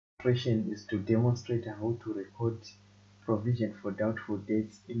Question is to demonstrate how to record provision for doubtful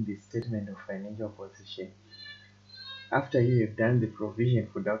debts in the statement of financial position. After you have done the provision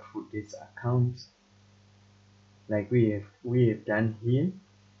for doubtful debts account, like we have done here,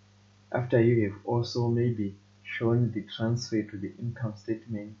 after you have also maybe shown the transfer to the income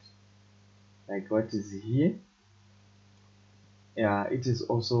statement, like what is here, it is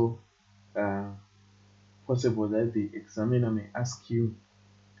also possible that the examiner may ask you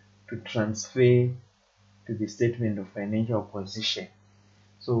to transfer to the statement of financial position.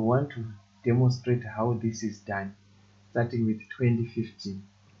 So we want to demonstrate how this is done, starting with 2015.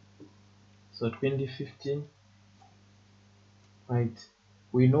 So 2015, right,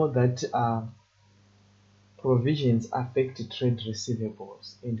 we know that provisions affect trade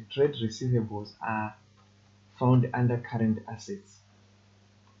receivables, and trade receivables are found under current assets.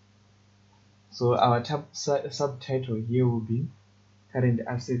 So our subtitle here will be current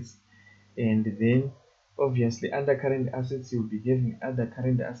assets, and then obviously under current assets you'll be having other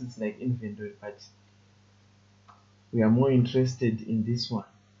current assets like inventory, but we are more interested in this one.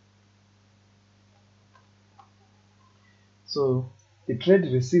 So the trade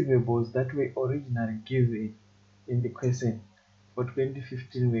receivables that were originally given in the question for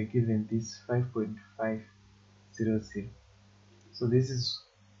 2015 were given this 5.500. So this is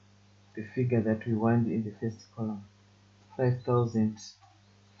the figure that we want in the first column,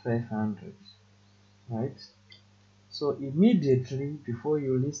 5,500, right? So immediately before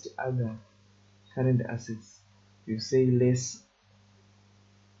you list other current assets, you say less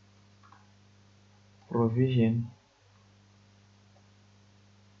provision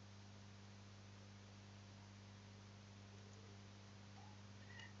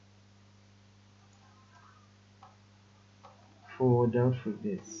for doubtful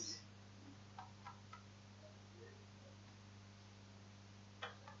debts.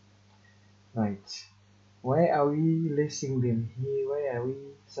 Right. Why are we lessing them here? Why are we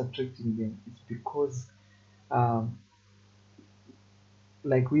subtracting them? It's because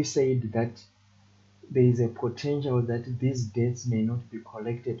like we said, that there is a potential that these debts may not be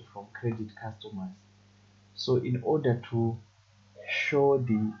collected from credit customers. So in order to show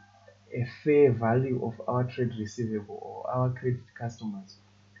a fair value of our trade receivable or our credit customers,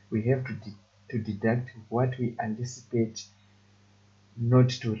 we have to deduct what we anticipate not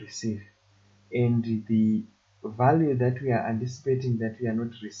to receive, and the value that we are anticipating that we are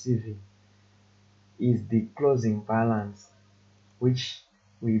not receiving is the closing balance, which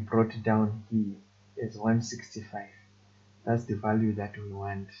we brought down here as 165. That's the value that we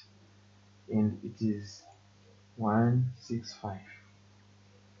want, and it is 165.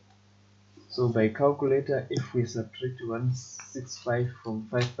 So by calculator, if we subtract 165 from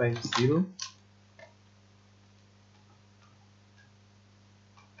 550,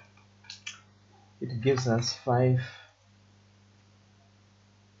 it gives us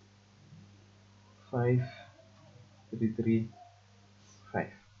 55335.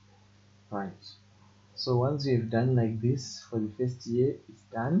 Right. So once we have done like this for the first year, it's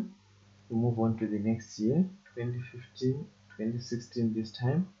done. We move on to the next year, 2015, 2016 this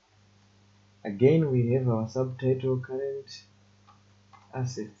time. Again, we have our subtitle current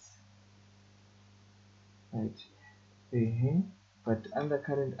assets. Right. But under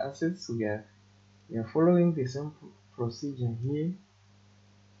current assets, we are following the same procedure here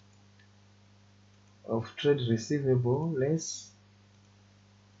of trade receivable less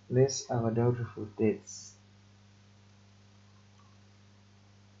our doubtful debts.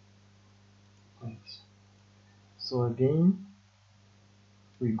 Right. So again,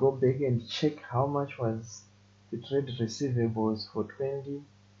 we go back and check how much was the trade receivables for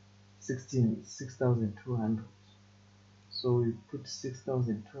 2016. It's 6,200. So we put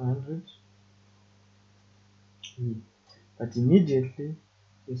 6,200 here. But immediately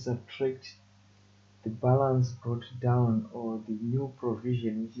we subtract the balance brought down, or the new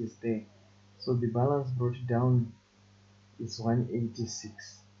provision which is there. So the balance brought down is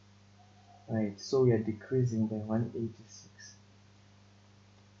 186. Right, so we are decreasing by 186.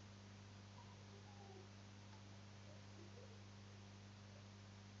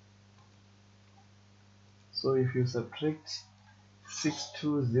 So if you subtract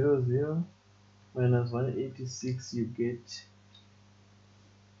 6200 minus 186, you get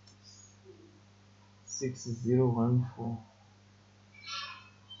 6014.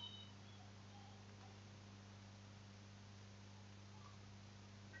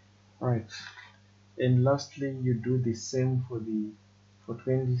 Right, and lastly you do the same for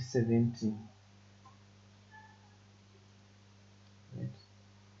 2017. Right.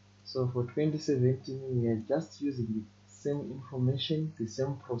 So for 2017 we are just using the same information, the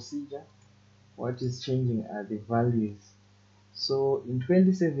same procedure. What is changing are the values. So in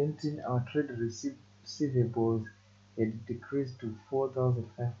 2017, our trade receivables had decreased to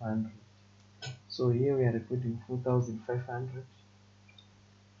 4,500. So here we are reporting 4,500.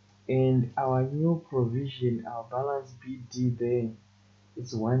 And our new provision, our balance BD there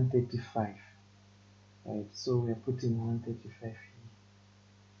is 135. Right, so we are putting 135 here.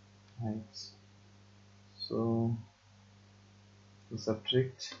 Right, so to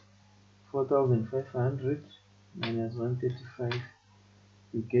subtract 4,500 minus 135,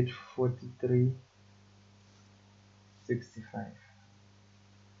 you get 43.65.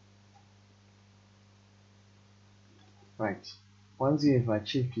 Right, once you have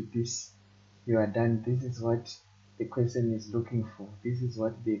achieved this, you are done. This is what the question is looking for. This is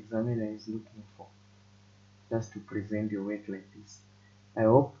what the examiner is looking for, just to present your work like this. I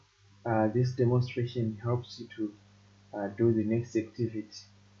hope this demonstration helps you to do the next activity.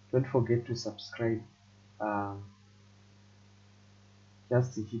 Don't forget to subscribe. Um,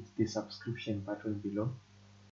 just hit the subscription button below